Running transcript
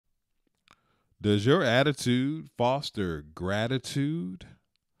Does your attitude foster gratitude?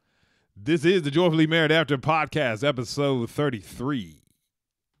 This is the Joyfully Married After podcast, episode 33.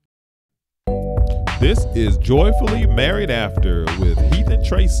 This is Joyfully Married After with Heath and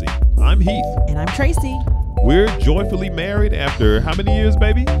Tracy. I'm Heath. And I'm Tracy. We're joyfully married after how many years,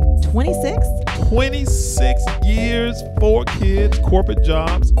 baby? 26. 26 years, 4 kids, corporate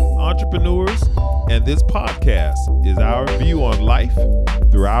jobs, entrepreneurs, and this podcast is our view on life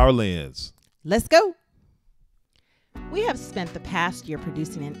through our lens. Let's go. We have spent the past year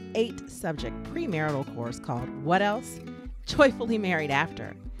producing an 8-subject premarital course called What Else? Joyfully Married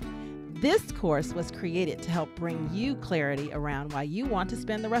After. This course was created to help bring you clarity around why you want to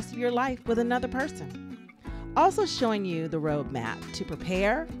spend the rest of your life with another person. Also showing you the roadmap to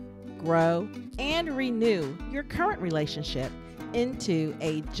prepare, grow, and renew your current relationship into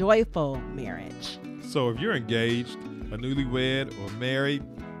a joyful marriage. So if you're engaged, a newlywed, or married,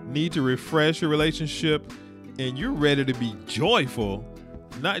 need to refresh your relationship, and you're ready to be joyful,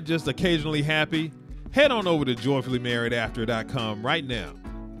 not just occasionally happy, head on over to joyfullymarriedafter.com right now.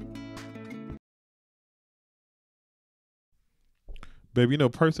 Baby, you know,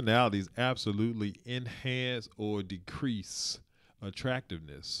 personalities absolutely enhance or decrease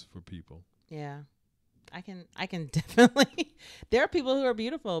attractiveness for people. Yeah, I can definitely. There are people who are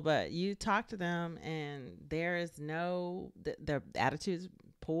beautiful, but you talk to them and there is no, their attitude's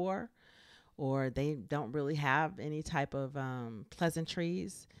poor, or they don't really have any type of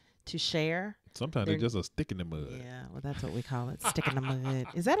pleasantries to share. Sometimes they're just a stick in the mud. Yeah, well, that's what we call it, stick in the mud.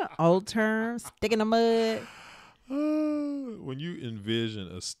 Is that an old term, stick in the mud? When you envision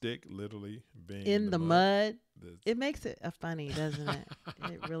a stick literally being in the mud, it makes it a funny, doesn't it?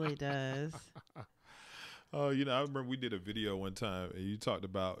 It really does. Oh, you know, I remember we did a video one time and you talked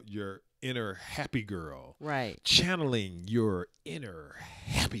about your inner happy girl. Right. Channeling your inner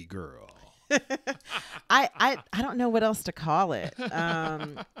happy girl. I don't know what else to call it.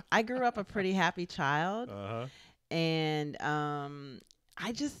 I grew up a pretty happy child. And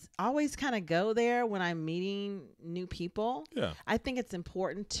I just always kind of go there when I'm meeting new people. Yeah. I think it's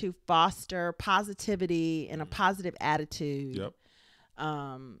important to foster positivity and a positive attitude. Yep.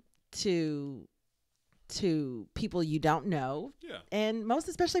 To people you don't know. Yeah. And most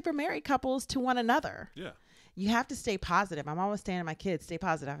especially for married couples, to one another. Yeah. You have to stay positive. I'm always saying to my kids, stay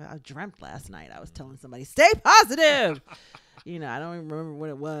positive. I dreamt last night. I was telling somebody, stay positive. You know, I don't even remember what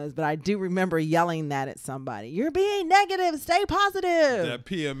it was, but I do remember yelling that at somebody. You're being negative. Stay positive. That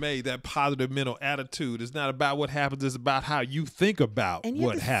PMA, that positive mental attitude, is not about what happens. It's about how you think about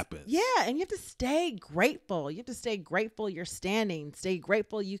what happens. Yeah, and you have to stay grateful. You have to stay grateful you're standing. Stay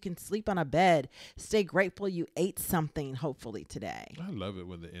grateful you can sleep on a bed. Stay grateful you ate something, hopefully, today. I love it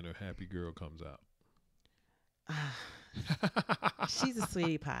when the inner happy girl comes out. She's a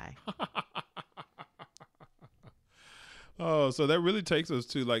sweetie pie. Oh, so that really takes us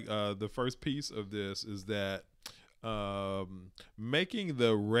to like the first piece of this is that making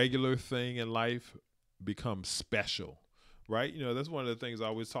the regular thing in life become special, right? You know, that's one of the things I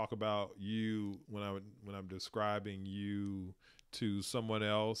always talk about you when I'm describing you to someone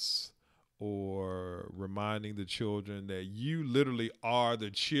else or reminding the children that you literally are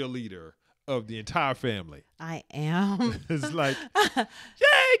the cheerleader of the entire family. I am. It's like, yay,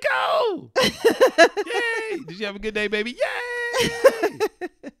 go! Yay! Did you have a good day, baby? Yay!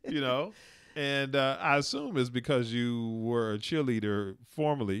 You know? And I assume it's because you were a cheerleader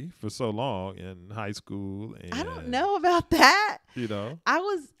formerly for so long in high school. And, I don't know about that. You know? I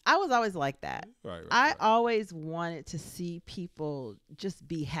was always like that. Right, I always wanted to see people just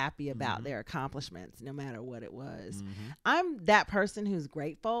be happy about their accomplishments, no matter what it was. I'm that person who's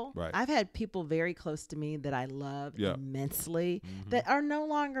grateful. Right. I've had people very close to me that I love immensely that are no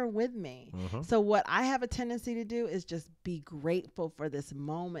longer with me. So what I have a tendency to do is just be grateful for this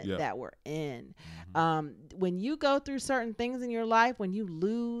moment that we're in. When you go through certain things in your life, when you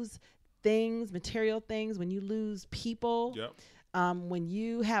lose things, material things, when you lose people, when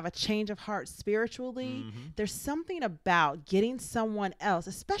you have a change of heart spiritually, there's something about getting someone else,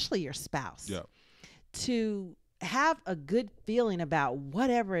 especially your spouse, to have a good feeling about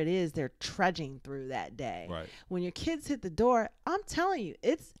whatever it is they're trudging through that day. Right. When your kids hit the door, I'm telling you,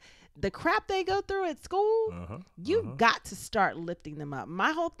 it's the crap they go through at school. You've got to start lifting them up.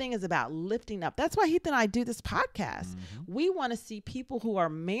 My whole thing is about lifting up. That's why Heath and I do this podcast. We want to see people who are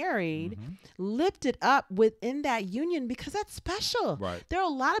married lifted up within that union, because that's special. Right. There are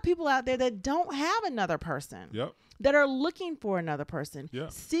a lot of people out there that don't have another person. That are looking for another person,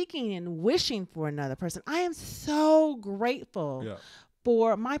 seeking and wishing for another person. I am so grateful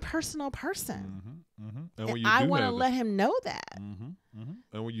for my personal person. And I want to let him know that. Mm-hmm.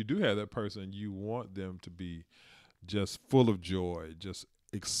 And when you do have that person, you want them to be just full of joy, just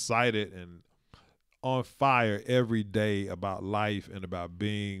excited and on fire every day about life and about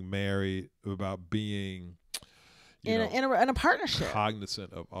being married, about being in a partnership,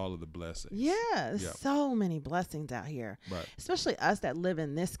 cognizant of all of the blessings. Yeah, so many blessings out here, right. Especially us that live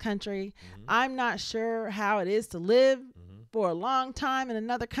in this country. Mm-hmm. I'm not sure how it is to live for a long time in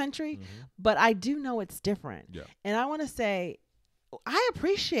another country, but I do know it's different. Yeah. And I want to say, I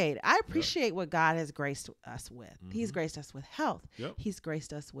appreciate what God has graced us with. He's graced us with health. Yep. He's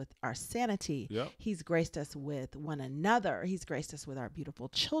graced us with our sanity. Yep. He's graced us with one another. He's graced us with our beautiful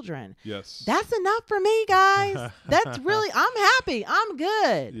children. Yes. That's enough for me, guys. That's really, I'm happy. I'm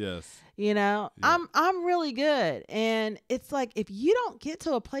good. Yes. I'm really good. And it's like, if you don't get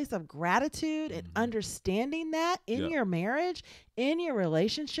to a place of gratitude and understanding that in your marriage, in your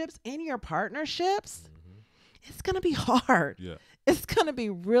relationships, in your partnerships, it's going to be hard. Yeah. It's going to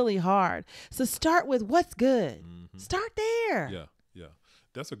be really hard. So start with what's good. Start there. Yeah. Yeah.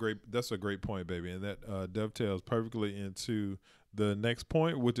 That's a great point, baby. And that dovetails perfectly into the next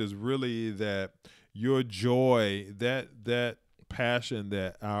point, which is really that your joy, that passion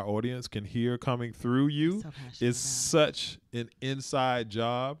that our audience can hear coming through you is such an inside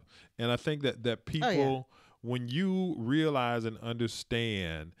job. And I think that people, when you realize and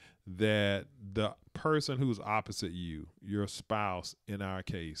understand that the person who's opposite you, your spouse in our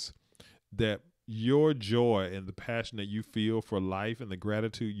case, that your joy and the passion that you feel for life and the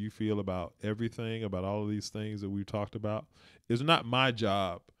gratitude you feel about everything, about all of these things that we've talked about, is not my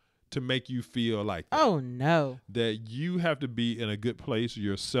job to make you feel like that. Oh, no. That you have to be in a good place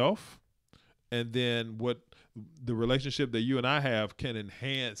yourself, and then what the relationship that you and I have can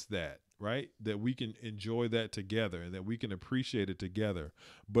enhance that. Right? That we can enjoy that together and that we can appreciate it together.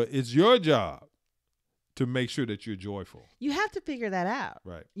 But it's your job to make sure that you're joyful. You have to figure that out.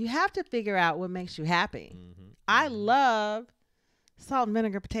 Right. You have to figure out what makes you happy. I love salt and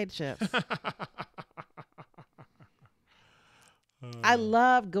vinegar potato chips. I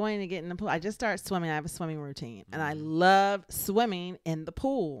love going to get in the pool. I just started swimming. I have a swimming routine. And I love swimming in the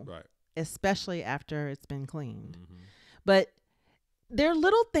pool. Right. Especially after it's been cleaned. But there are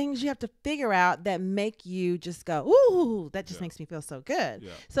little things you have to figure out that make you just go, ooh, that just makes me feel so good.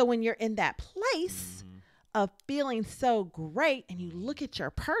 Yeah. So when you're in that place of feeling so great and you look at your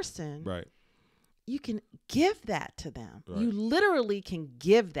person, right, you can give that to them. Right. You literally can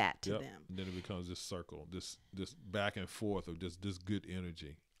give that to them. And then it becomes this circle, this back and forth of this good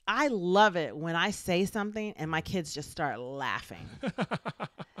energy. I love it when I say something and my kids just start laughing.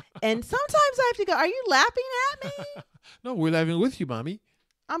 And sometimes I have to go, are you laughing at me? No, we're laughing with you, Mommy.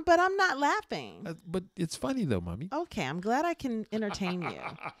 But I'm not laughing. But it's funny, though, Mommy. Okay, I'm glad I can entertain you.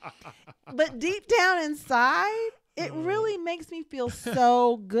 But deep down inside, it really makes me feel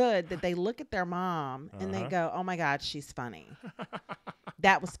so good that they look at their mom and they go, oh, my God, she's funny.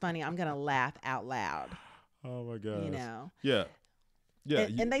 That was funny. I'm going to laugh out loud. Oh, my God. You know? Yeah. Yeah.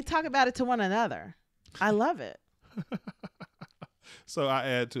 And they talk about it to one another. I love it. So I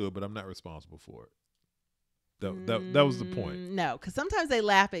add to it, but I'm not responsible for it. That was the point. No, because sometimes they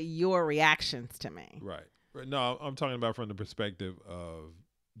laugh at your reactions to me. Right. No, I'm talking about from the perspective of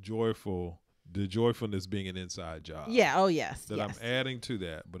the joyfulness being an inside job. Yeah. Oh, yes. That I'm adding to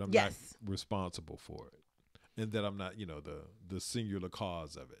that, but I'm not responsible for it. And that I'm not, the singular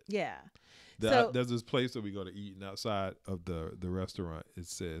cause of it. Yeah. There's this place that we go to eat, and outside of the restaurant, it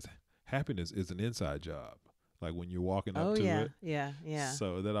says happiness is an inside job. Like when you're walking up to it. Yeah.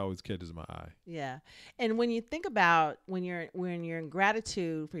 So that always catches my eye. Yeah. And when you think about when you're in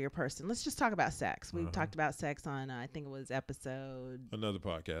gratitude for your person, let's just talk about sex. We've talked about sex on, I think it was episode. Another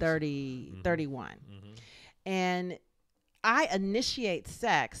podcast. 31. And I initiate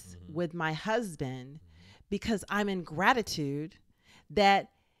sex with my husband because I'm in gratitude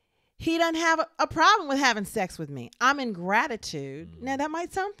that he doesn't have a problem with having sex with me. I'm in gratitude. Now that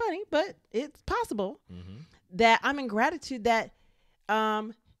might sound funny, but it's possible. That I'm in gratitude that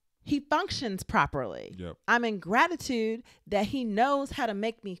he functions properly. Yep. I'm in gratitude that he knows how to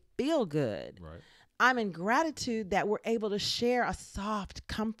make me feel good. Right. I'm in gratitude that we're able to share a soft,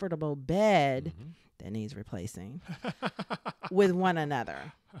 comfortable bed that needs replacing with one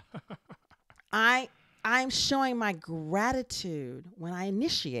another. I'm showing my gratitude when I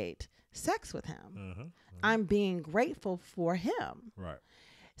initiate sex with him. I'm being grateful for him. Right.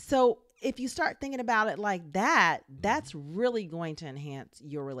 So if you start thinking about it like that, that's really going to enhance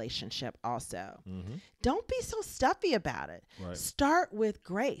your relationship also. Don't be so stuffy about it. Right. Start with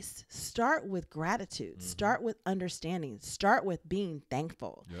grace. Start with gratitude. Start with understanding. Start with being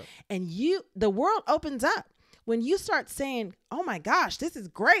thankful. Yep. And the world opens up. when you start saying, oh my gosh, this is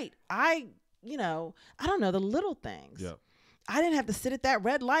great. I don't know, the little things. Yep. I didn't have to sit at that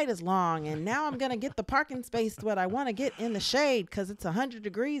red light as long. And now I'm going to get the parking space what I want to get in the shade because it's 100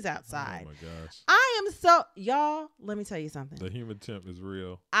 degrees outside. Oh, my gosh. Y'all, let me tell you something. The human temp is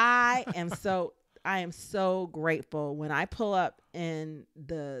real. I am so grateful when I pull up in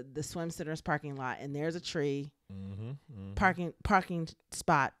the Swim Center's parking lot and there's a tree, parking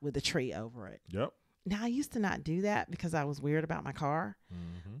spot with a tree over it. Yep. Now, I used to not do that because I was weird about my car,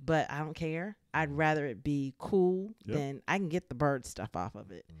 but I don't care. I'd rather it be cool than I can get the bird stuff off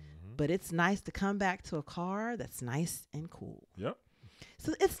of it. But it's nice to come back to a car that's nice and cool. Yep.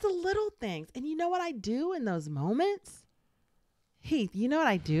 So it's the little things. And you know what I do in those moments? Heath, you know what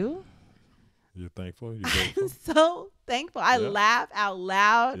I do? You're thankful? You're grateful? I'm so thankful. I laugh out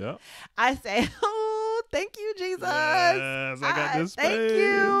loud. Yep. I say, oh, thank you, Jesus. Yes, I got this space. Thank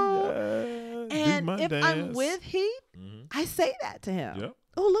you. Yes. And if I'm with Heath, I say that to him. Yep.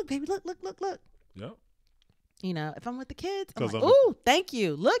 Oh, look, baby, look. Yep. You know, if I'm with the kids, I'm like, ooh, thank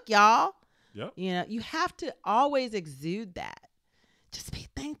you. Look, y'all. Yep. You know, you have to always exude that. Just be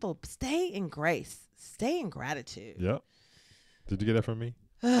thankful. Stay in grace. Stay in gratitude. Yep. Did you get that from me?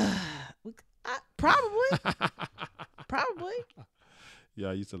 Probably. Probably. Yeah,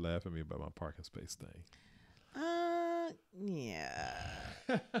 I used to laugh at me about my parking space thing. Yeah.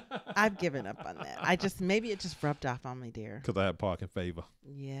 I've given up on that. Maybe it just rubbed off on me, dear. Because I have parking favor.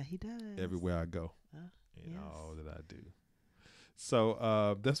 Yeah, he does. Everywhere I go. Yes. All that I do.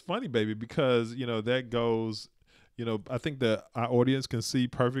 So that's funny, baby, because, that goes, I think that our audience can see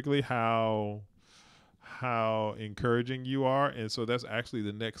perfectly how encouraging you are. And so that's actually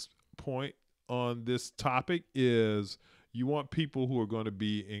the next point on this topic is you want people who are going to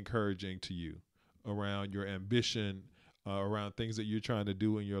be encouraging to you around your ambition, around things that you're trying to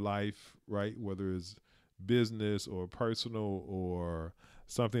do in your life, right? Whether it's business or personal or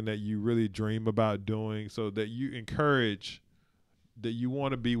something that you really dream about doing, so that you encourage, that you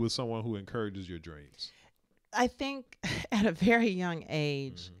want to be with someone who encourages your dreams. I think at a very young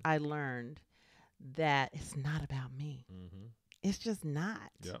age, I learned that it's not about me. It's just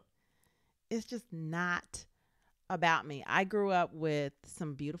not. Yep. It's just not about me. I grew up with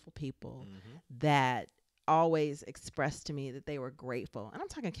some beautiful people that always expressed to me that they were grateful. And I'm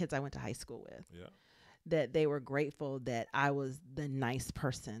talking kids I went to high school with. Yeah. That they were grateful that I was the nice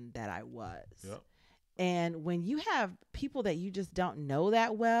person that I was. Yep. And when you have people that you just don't know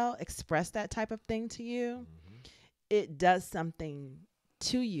that well express that type of thing to you, it does something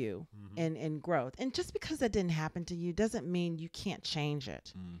to you in growth. And just because that didn't happen to you doesn't mean you can't change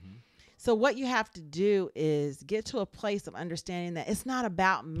it. So what you have to do is get to a place of understanding that it's not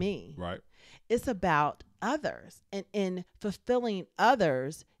about me. Right. It's about others and in fulfilling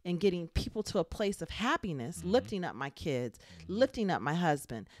others and getting people to a place of happiness, lifting up my kids, lifting up my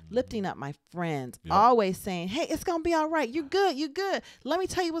husband, lifting up my friends, always saying, hey, it's going to be all right. You're good. You're good. Let me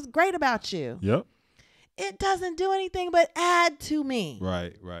tell you what's great about you. Yep. It doesn't do anything but add to me.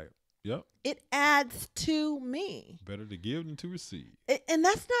 Right. Yep. It adds to me. Better to give than to receive. And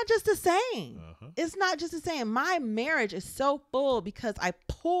that's not just a saying. It's not just a saying. My marriage is so full because I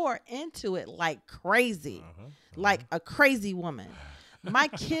pour into it like crazy, like a crazy woman. My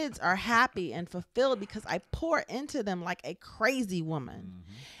kids are happy and fulfilled because I pour into them like a crazy woman.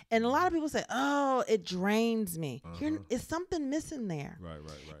 And a lot of people say, oh, it drains me. Is something missing there? Right.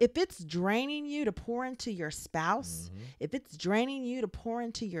 If it's draining you to pour into your spouse, if it's draining you to pour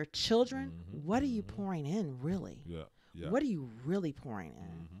into your children, what are you pouring in really? Yeah. What are you really pouring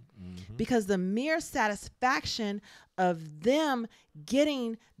in? Because the mere satisfaction of them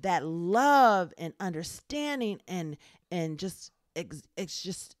getting that love and understanding and just it's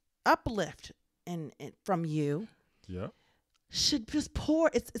just uplift and from you. Yeah. Should just pour.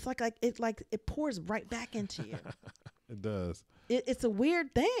 It's like it pours right back into you. It does. It's a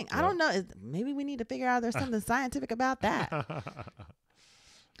weird thing. Yeah. I don't know. Maybe we need to figure out there's something scientific about that.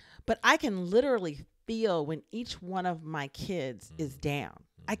 But I can literally feel when each one of my kids is down.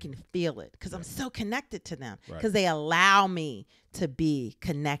 I can feel it because I'm so connected to them because they allow me to be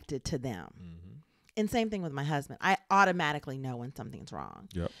connected to them. And same thing with my husband. I automatically know when something's wrong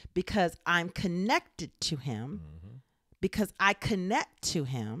because I'm connected to him. Because I connect to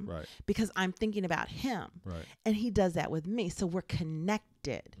him, because I'm thinking about him, and he does that with me. So we're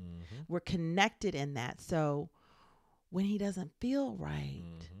connected. We're connected in that. So when he doesn't feel right,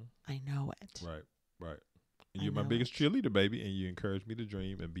 I know it. Right. And you're my biggest cheerleader, baby, and you encourage me to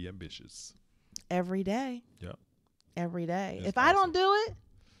dream and be ambitious. Every day. Yeah. Every day. That's if awesome. I don't do it,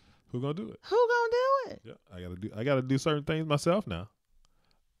 who gonna do it? Who gonna do it? Yeah, I gotta do certain things myself now.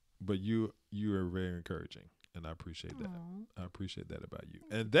 But you are very encouraging. And I appreciate that. I appreciate that about you.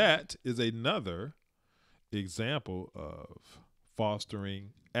 And that is another example of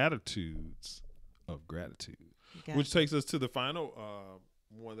fostering attitudes of gratitude, which takes us to the final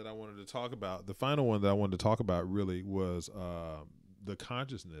one that I wanted to talk about. The final one that I wanted to talk about really was the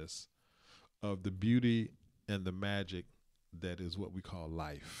consciousness of the beauty and the magic that is what we call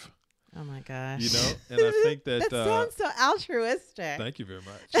life. Oh my gosh. You know, and I think that that sounds so altruistic. Thank you very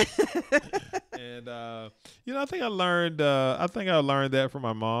much. And you know, I think I learned that from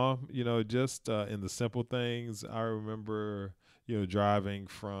my mom, you know, just in the simple things. I remember, you know, driving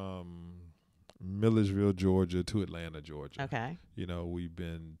from Millersville, Georgia to Atlanta, Georgia. Okay. You know, we've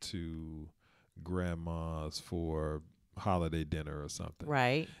been to grandma's for holiday dinner or something.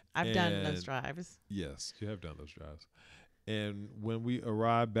 Right. I've done those drives. Yes, you have done those drives. And when we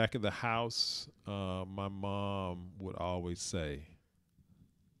arrived back at the house, my mom would always say,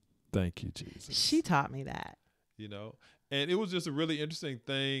 "Thank you, Jesus." She taught me that. You know, and it was just a really interesting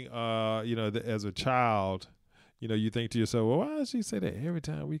thing. You know, as a child, you know, you think to yourself, well, why does she say that every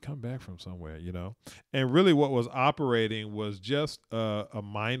time we come back from somewhere, you know? And really what was operating was just a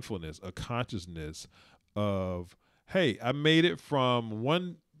mindfulness, a consciousness of, hey, I made it from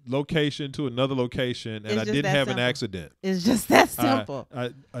one location to another location, and I didn't have an accident. It's just that simple.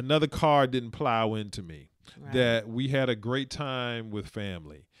 Another car didn't plow into me. Right. That we had a great time with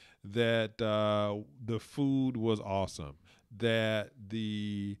family. That the food was awesome. That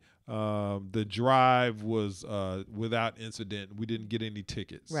the drive was without incident. We didn't get any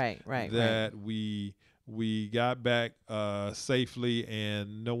tickets. Right. That we got back safely,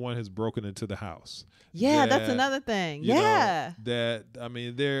 and no one has broken into the house. Yeah, that's another thing. Yeah. That, I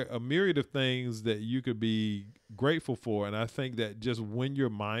mean, there are a myriad of things that you could be grateful for. And I think that just when you're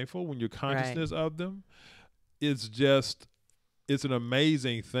mindful, when you're consciousness of them, it's an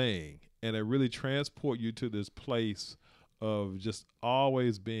amazing thing. And it really transport you to this place of just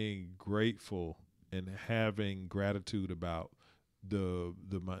always being grateful and having gratitude about the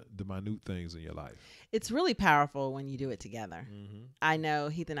minute things in your life. It's really powerful when you do it together. Mm-hmm. I know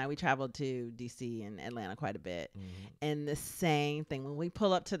Heath and I, we traveled to DC and Atlanta quite a bit. Mm-hmm. And the same thing, when we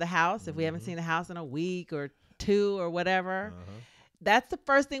pull up to the house, if we haven't seen the house in a week or two or whatever, that's the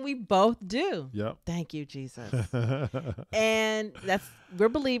first thing we both do. Yep. Thank you, Jesus. And we're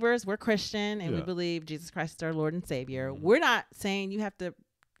believers, we're Christian, and we believe Jesus Christ is our Lord and Savior. We're not saying you have to,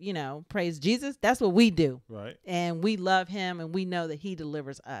 you know, praise Jesus. That's what we do. Right. And we love him, and we know that he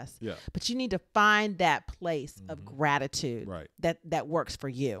delivers us. Yeah. But you need to find that place of gratitude that works for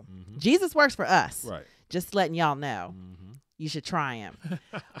you. Mm-hmm. Jesus works for us. Right. Just letting y'all know. Mm-hmm. You should try him.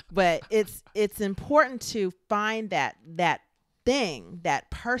 But it's important to find that thing, that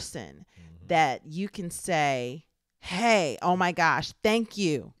person that you can say, hey, oh my gosh, thank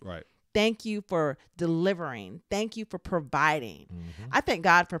you. Right. Thank you for delivering. Thank you for providing. Mm-hmm. I thank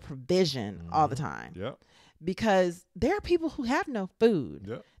God for provision all the time. Yep. Because there are people who have no food.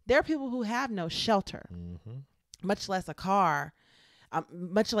 Yep. There are people who have no shelter, much less a car,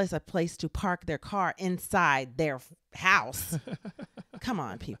 much less a place to park their car inside their house. Come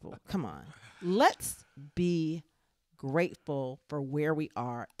on, people. Come on. Let's be grateful for where we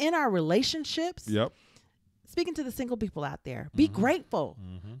are in our relationships. Yep. Speaking to the single people out there, be grateful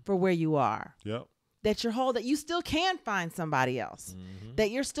for where you are. Yep. That you're whole, that you still can find somebody else, that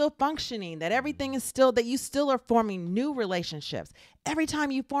you're still functioning, that everything is still, that you still are forming new relationships. Every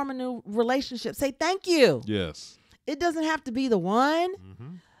time you form a new relationship, say thank you. Yes. It doesn't have to be the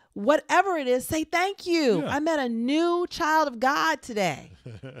one. Whatever it is, say thank you. Yeah. I met a new child of God today.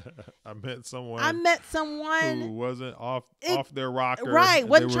 I met someone who wasn't off their rocker. Right.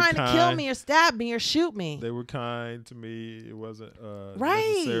 Wasn't trying to kill me or stab me or shoot me. They were kind to me. It wasn't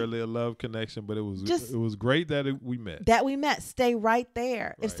necessarily a love connection, but it was great that we met. Stay right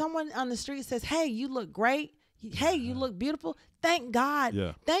there. Right. If someone on the street says, hey, you look great. Hey, you look beautiful. Thank God.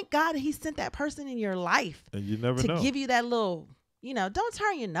 Yeah. Thank God that he sent that person in your life. And you never know. To give you that little, you know, don't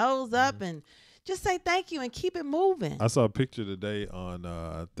turn your nose up and just say thank you and keep it moving. I saw a picture today on,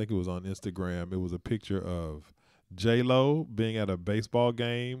 I think it was on Instagram. It was a picture of J-Lo being at a baseball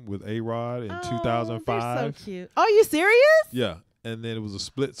game with A-Rod in 2005. They're so cute. Are you serious? Yeah. And then it was a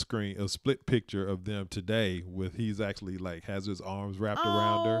split picture of them today with he's actually like has his arms wrapped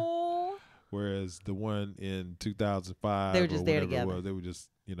around her. Whereas the one in 2005, they were just there together. They were just,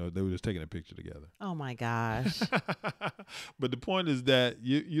 they were just taking a picture together. Oh my gosh! But the point is that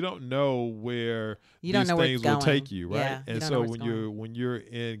you don't know where these things will take you, right? Yeah, and so when you're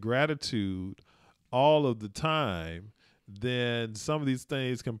in gratitude all of the time, then some of these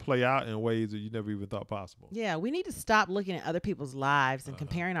things can play out in ways that you never even thought possible. Yeah, we need to stop looking at other people's lives and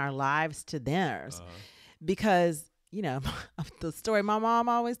comparing our lives to theirs. because you know, the story my mom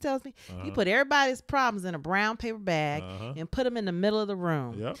always tells me, you put everybody's problems in a brown paper bag and put them in the middle of the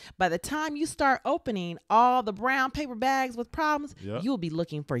room. Yep. By the time you start opening all the brown paper bags with problems, you'll be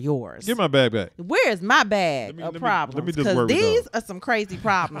looking for yours. Give my bag back. Where's my bag of problems? Because these are some crazy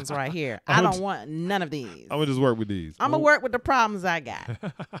problems right here. I don't want none of these. I'm going to just work with these. I'm going to work with the problems I got.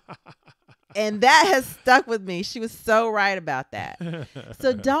 And that has stuck with me. She was so right about that.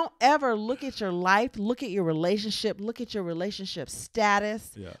 So don't ever look at your life, look at your relationship, look at your relationship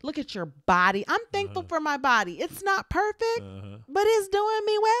status, look at your body. I'm thankful for my body. It's not perfect, but it's doing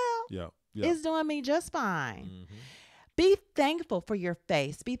me well. It's doing me just fine. Be thankful for your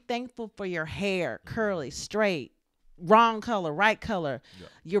face. Be thankful for your hair, curly, straight, wrong color, right color,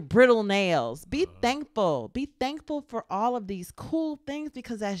 your brittle nails. Be thankful. Be thankful for all of these cool things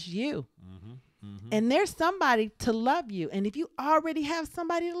because that's you. And there's somebody to love you. And if you already have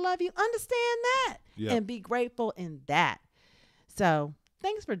somebody to love you, understand that and be grateful in that. So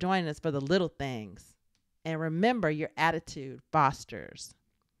thanks for joining us for the little things. And remember, your attitude fosters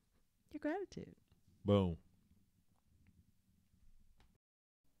your gratitude. Boom.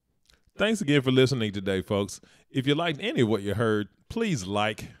 Thanks again for listening today, folks. If you liked any of what you heard, please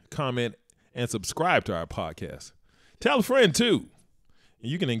like, comment, and subscribe to our podcast. Tell a friend, too.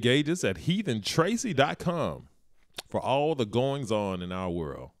 You can engage us at heathentracy.com for all the goings on in our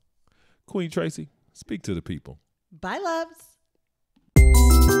world. Queen Tracy, speak to the people. Bye, loves.